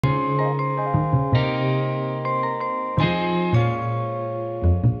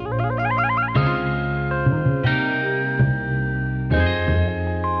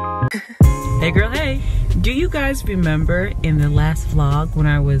guys remember in the last vlog when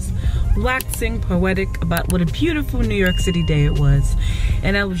I was waxing poetic about what a beautiful New York City day it was,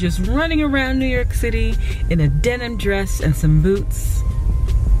 and I was just running around New York City in a denim dress and some boots?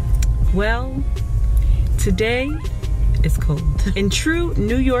 Well, today it's cold. In true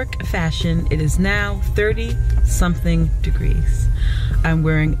New York fashion, it is now 30-something degrees. I'm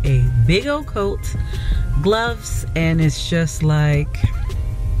wearing a big old coat, gloves, and it's just like,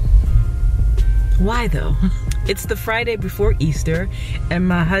 why though? It's the Friday before Easter, and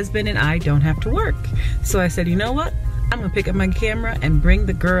my husband and I don't have to work. So I said, you know what? I'm gonna pick up my camera and bring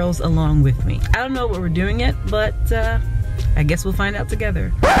the girls along with me. I don't know what we're doing yet, but I guess we'll find out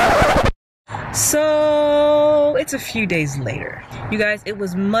together. So it's a few days later. You guys, it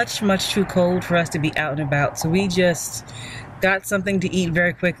was much too cold for us to be out and about, so we just got something to eat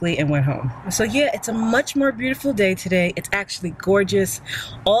very quickly and went home. So yeah, it's a much more beautiful day today. It's actually gorgeous.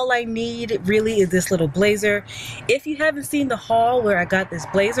 All I need really is this little blazer. If you haven't seen the haul where I got this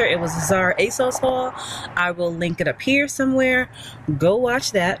blazer, it was a Zara ASOS haul. I will link it up here somewhere. Go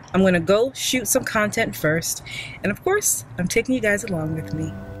watch that. I'm gonna go shoot some content first, and of course I'm taking you guys along with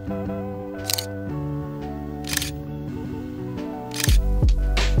me.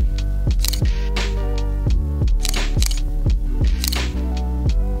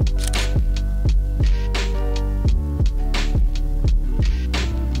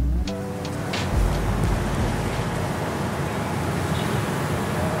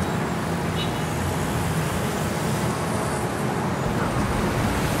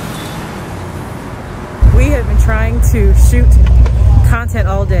 Trying to shoot content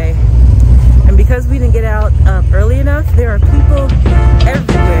all day, and because we didn't get out early enough, there are people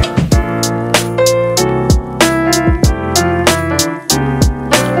everywhere.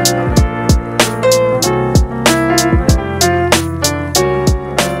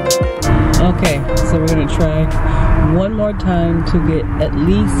 Okay, so we're gonna try one more time to get at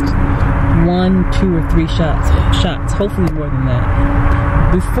least 1, 2, or 3 shots, hopefully more than that.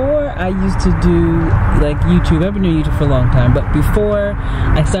 Before, I used to do like YouTube. I've been doing YouTube for a long time, but before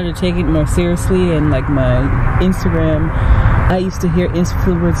I started taking it more seriously and like my Instagram, I used to hear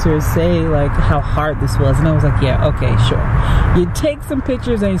influencers say like how hard this was, and I was like, yeah, okay, sure. You take some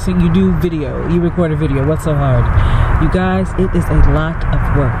pictures and you do video, you record a video, what's so hard? You guys, it is a lot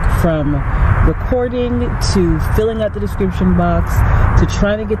of work, from recording to filling out the description box to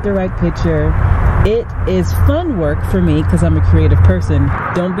trying to get the right picture. It is fun work for me because I'm a creative person.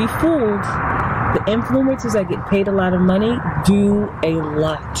 Don't be fooled. The influencers that get paid a lot of money do a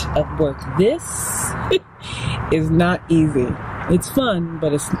lot of work. This is not easy. It's fun,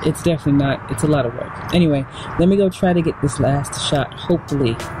 but it's definitely not. It's a lot of work. Anyway, let me go try to get this last shot.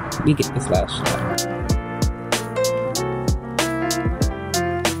 Hopefully, we get this last shot.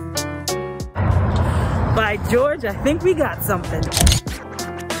 By George, I think we got something.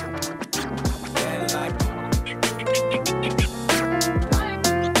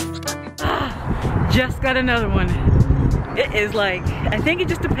 Just got another one. It is like, I think it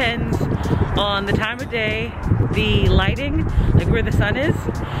just depends on the time of day, the lighting, like where the sun is,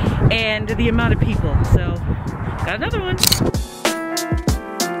 and the amount of people. So, got another one.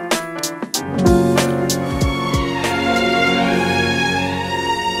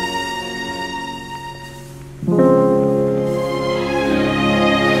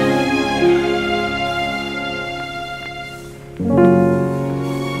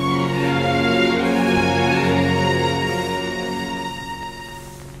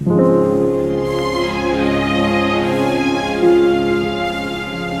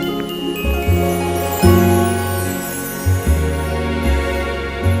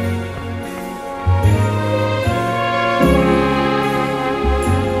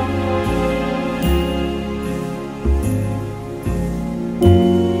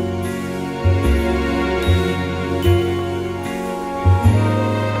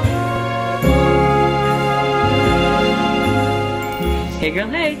 Hey girl,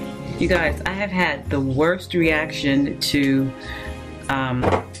 hey. You guys, I have had the worst reaction to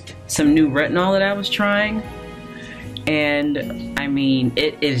some new retinol that I was trying, and I mean,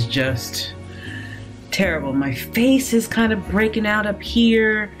 it is just terrible. My face is kind of breaking out up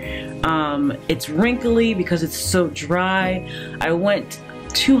here. It's wrinkly because it's so dry. I went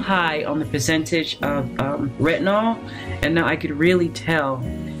too high on the percentage of retinol, and now I could really tell.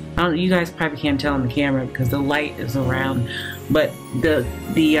 You guys probably can't tell on the camera because the light is around, but the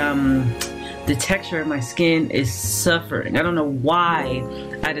texture of my skin is suffering. I don't know why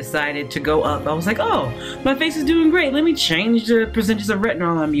I decided to go up. I was like, oh, my face is doing great. Let me change the percentage of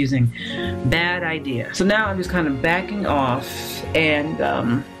retinol I'm using. Bad idea. So now I'm just kind of backing off,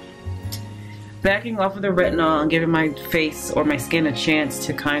 and backing off of the retinol and giving my face or my skin a chance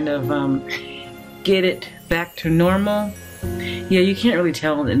to kind of get it back to normal. Yeah, you can't really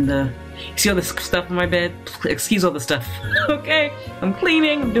tell in the... See all this stuff on my bed? Excuse all the stuff. Okay, I'm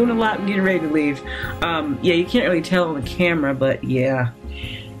cleaning, I'm doing a lot, I'm getting ready to leave. Yeah, you can't really tell on the camera, but yeah,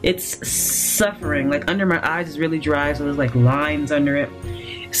 it's suffering. Like under my eyes is really dry, so there's like lines under it.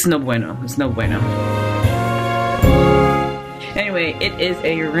 It's no bueno, it's no bueno. Anyway, it is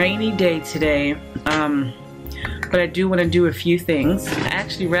a rainy day today, but I do want to do a few things. I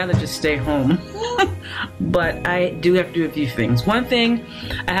actually rather just stay home. But I do have to do a few things. One thing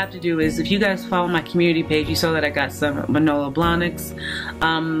I have to do is, if you guys follow my community page, you saw that I got some Manolo Blahniks,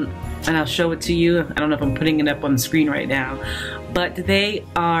 and I'll show it to you. I don't know if I'm putting it up on the screen right now, but they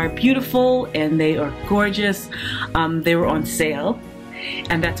are beautiful and they are gorgeous. They were on sale,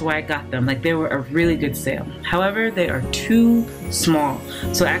 and that's why I got them. Like, they were a really good sale. However, they are too small,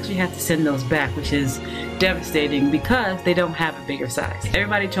 so I actually have to send those back, which is devastating because they don't have a bigger size.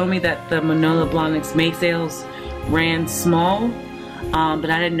 Everybody told me that the Manolo Blahnik Maysales ran small, but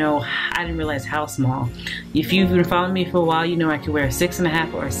I didn't realize how small. If you've been following me for a while, you know I could wear a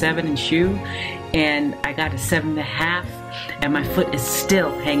 6.5 or a 7 in shoe, and I got a 7.5, and my foot is still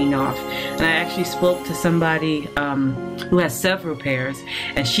hanging off. And I actually spoke to somebody who has several pairs,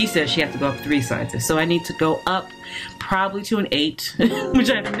 and she says she has to go up 3 sizes. So I need to go up probably to an 8, which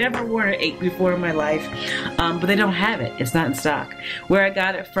I've never worn an 8 before in my life, but they don't have it. It's not in stock. Where I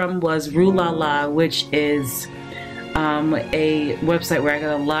got it from was Rue La La, which is a website where I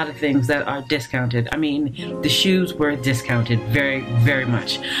got a lot of things that are discounted. I mean, the shoes were discounted very, very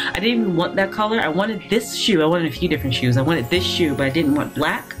much. I didn't even want that color. I wanted this shoe. I wanted a few different shoes. I wanted this shoe, but I didn't want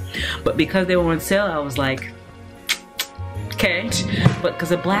black. But because they were on sale, I was like, okay. But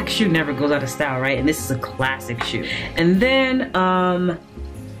because a black shoe never goes out of style, right? And this is a classic shoe. And then,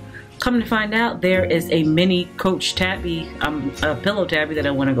 come to find out, there is a mini Coach Tabby, pillow tabby that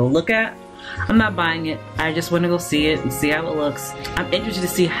I want to go look at. I'm not buying it. I just want to go see it and see how it looks. I'm interested to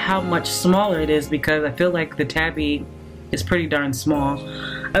see how much smaller it is because I feel like the tabby is pretty darn small.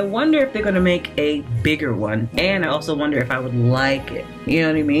 I wonder if they're going to make a bigger one, and I also wonder if I would like it. You know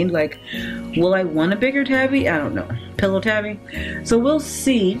what I mean? Like, will I want a bigger tabby? I don't know. Pillow tabby? So we'll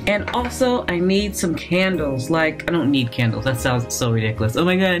see. And also, I need some candles. Like, I don't need candles. That sounds so ridiculous. Oh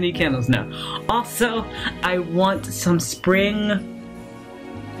my god, I need candles now. Also, I want some spring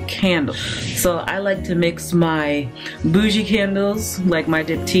candle. So I like to mix my bougie candles, like my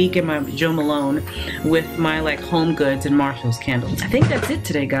Diptyque and my Jo Malone, with my like Home Goods and Marshall's candles. I think that's it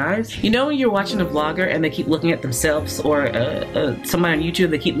today, guys. You know when you're watching a vlogger and they keep looking at themselves, or somebody on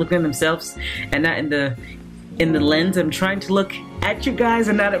YouTube, they keep looking at themselves and not in the lens. I'm trying to look at you guys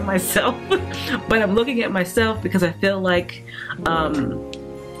and not at myself. But I'm looking at myself because I feel like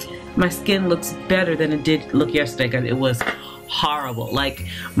my skin looks better than it did look yesterday, because it was horrible. Like,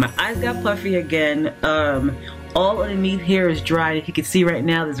 my eyes got puffy again. All underneath here is dry. If you can see right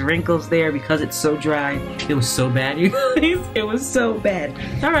now, there's wrinkles there because it's so dry. It was so bad, you guys. It was so bad.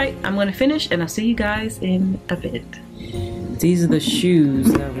 Alright, I'm gonna finish and I'll see you guys in a bit. These are the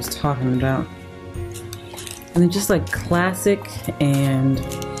shoes that I was talking about. And they're just like classic and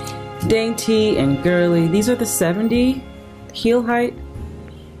dainty and girly. These are the 70 heel height.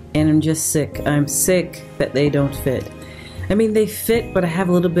 And I'm just sick. I'm sick that they don't fit. I mean, they fit, but I have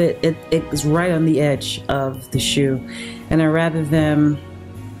a little bit, it's right on the edge of the shoe. And I'd rather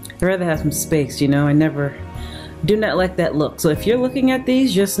have some space, you know? I do not like that look. So if you're looking at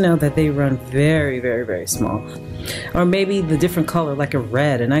these, just know that they run very, very, very small. Or maybe the different color, like a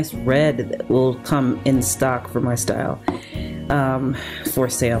red, a nice red that will come in stock for my style, for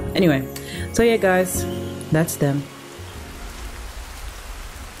sale. Anyway, so yeah guys, that's them.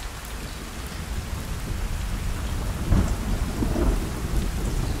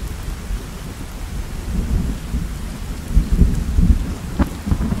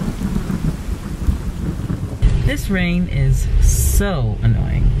 This rain is so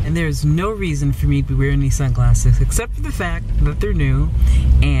annoying, and there's no reason for me to be wearing these sunglasses except for the fact that they're new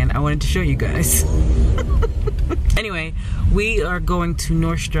and I wanted to show you guys. Anyway, we are going to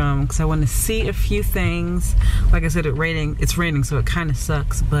Nordstrom because I want to see a few things. Like I said, it's raining, so it kind of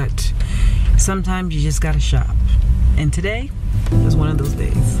sucks, but sometimes you just gotta shop. And today is one of those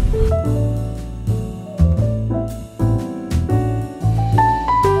days.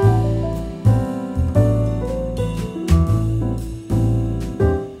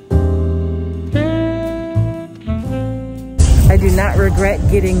 I do not regret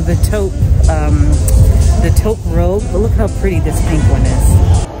getting the taupe robe, but look how pretty this pink one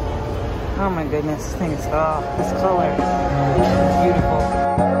is. Oh my goodness, this thing is, oh, this color is beautiful.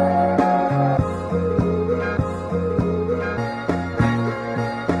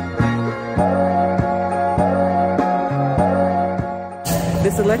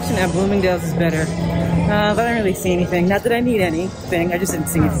 the selection at Bloomingdale's is better. But I didn't really see anything. Not that I need anything, I just didn't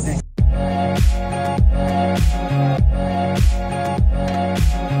see anything.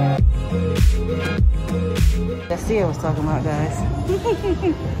 That's what I was talking about, guys.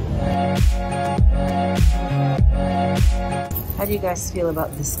 How do you guys feel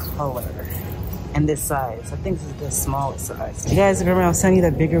about this color and this size? I think this is the smallest size. You guys remember I was telling you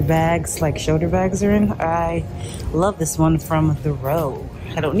that bigger bags, like shoulder bags, are in? I love this one from The Row.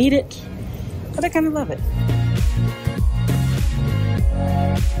 I don't need it, but I kind of love it.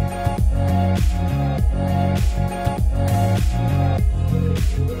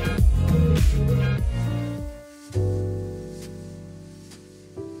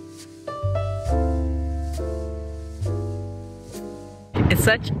 It's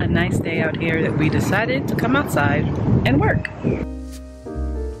such a nice day out here that we decided to come outside and work.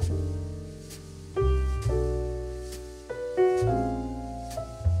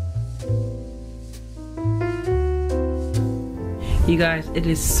 You guys, it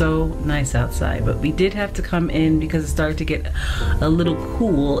is so nice outside, but we did have to come in because it started to get a little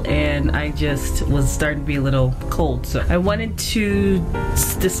cool and I just was starting to be a little cold. So I wanted to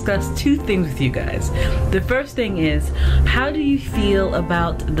discuss two things with you guys. The first thing is, how do you feel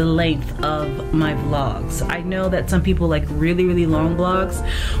about the length of my vlogs? I know that some people like really long vlogs.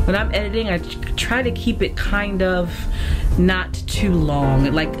 When I'm editing, I try to keep it kind of not too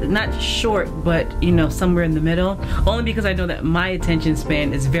long, like not short, but you know, somewhere in the middle, only because I know that my attention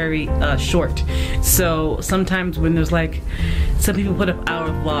span is very short. So sometimes when there's like, some people put up hour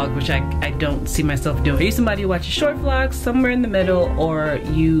vlogs, which I don't see myself doing. Are you somebody who watches short vlogs, somewhere in the middle, or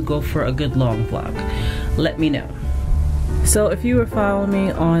you go for a good long vlog? Let me know. So if you were following me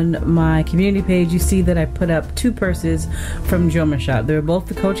on my community page, you see that I put up two purses from Joma Shop. They were both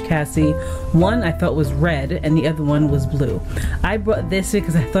the Coach Cassie. One I thought was red and the other one was blue. I brought this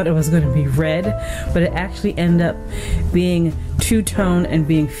because I thought it was going to be red, but it actually ended up being two-tone and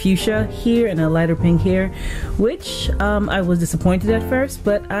being fuchsia here and a lighter pink here, which I was disappointed at first,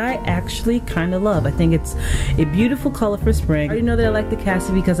 but I actually kind of love. I think it's a beautiful color for spring. I already know that I like the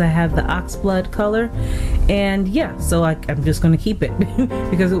Cassie because I have the oxblood color, and yeah, so I'm just gonna keep it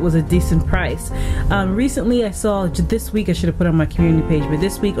because it was a decent price. Recently I saw, this week I should have put on my community page, but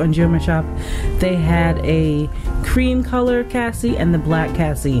this week on Joma Shop they had a cream color Cassie and the black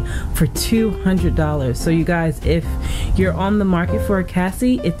Cassie for $200. So you guys, if you're on the market for a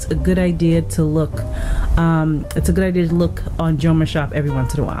Cassie, it's a good idea to look on Joma Shop every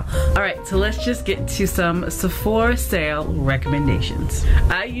once in a while. Alright, so let's just get to some Sephora sale recommendations.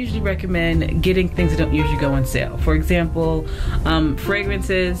 I usually recommend getting things that don't usually go on sale. For example,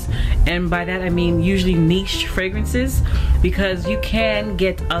 fragrances, and by that I mean usually niche fragrances, because you can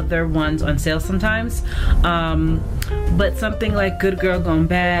get other ones on sale sometimes. But something like Good Girl Gone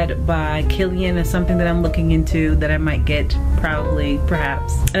Bad by Kilian is something that I'm looking into that I might get, probably,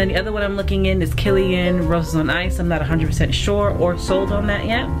 perhaps. And then the other one I'm looking in is Kilian Roses on Ice. I'm not 100% sure or sold on that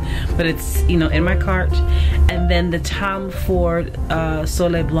yet, but it's, you know, in my cart. And then the Tom Ford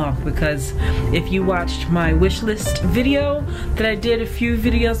Soleil Blanc, because if you watched my wish list video that I did a few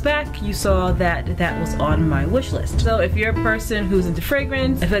videos back, you saw that that was on my wish list. So if you're a person who's into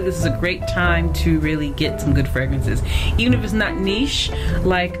fragrance, I feel like this is a great time to really get some good fragrances. Even if it's not niche,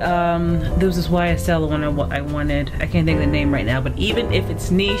 like there was this YSL one I wanted. I can't think of the name right now, but even if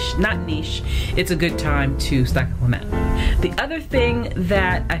it's niche, not niche, it's a good time to stock up on that. The other thing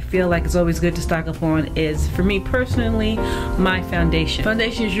that I feel like is always good to stock up on is, for me personally, my foundation.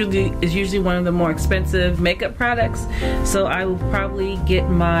 Foundation is usually one of the more expensive makeup products, so I will probably get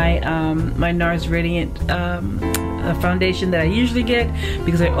my my NARS Radiant foundation that I usually get,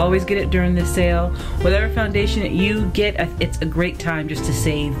 because I always get it during the sale. Whatever foundation that you get, it's a great time just to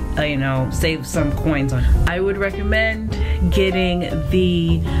save, you know, save some coins on it. I would recommend getting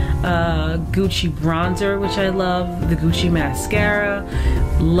the Gucci bronzer, which I love, the Gucci mascara,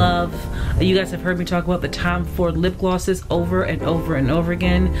 love. You guys have heard me talk about the Tom Ford lip glosses over and over and over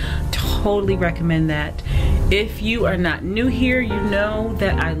again. Totally recommend that. If you are not new here, you know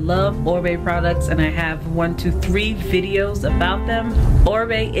that I love Orbe products, and I have 1, 2, 3 videos about them.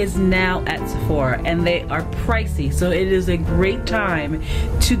 Orbe is now at Sephora and they are pricey, so it is a great time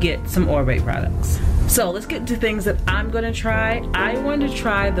to get some Orbe products. So let's get to things that I'm gonna try. I want to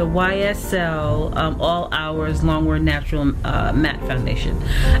try the YSL All Hours Longwear Natural Matte Foundation.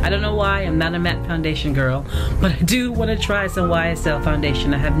 I don't know why, I'm not a matte foundation girl, but I do want to try some YSL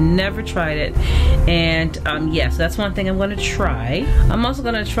foundation. I have never tried it, and yeah, so that's one thing I'm gonna try. I'm also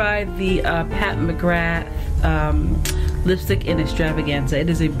gonna try the Pat McGrath lipstick in Extravaganza. It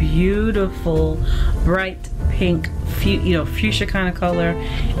is a beautiful, bright pink, fuchsia kind of color,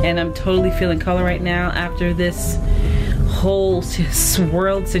 and I'm totally feeling color right now after this whole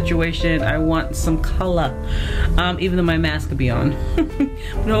swirled situation. I want some color, even though my mask could be on.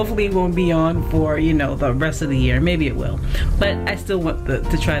 But hopefully it won't be on for, you know, the rest of the year. Maybe it will, but I still want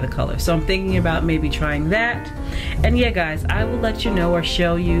to try the color, so I'm thinking about maybe trying that. And yeah guys, I will let you know or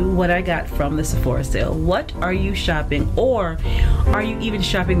show you what I got from the Sephora sale. What are you shopping, or are you even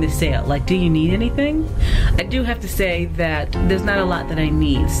shopping the sale? Like, do you need anything? I do have to say that there's not a lot that I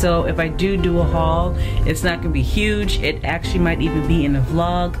need, so if I do a haul, it's not gonna be huge. It actually might even be in a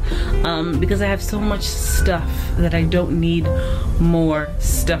vlog, because I have so much stuff that I don't need more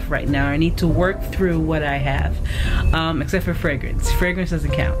stuff right now. I need to work through what I have, except for fragrance. Fragrance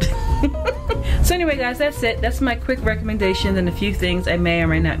doesn't count. So anyway guys, that's it. That's my quick recommendations and a few things I may or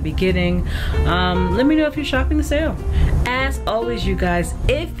may not be getting. Let me know if you're shopping the sale. As always, you guys,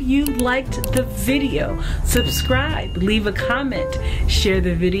 if you liked the video, subscribe, leave a comment, share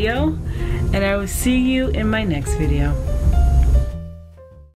the video, and I will see you in my next video.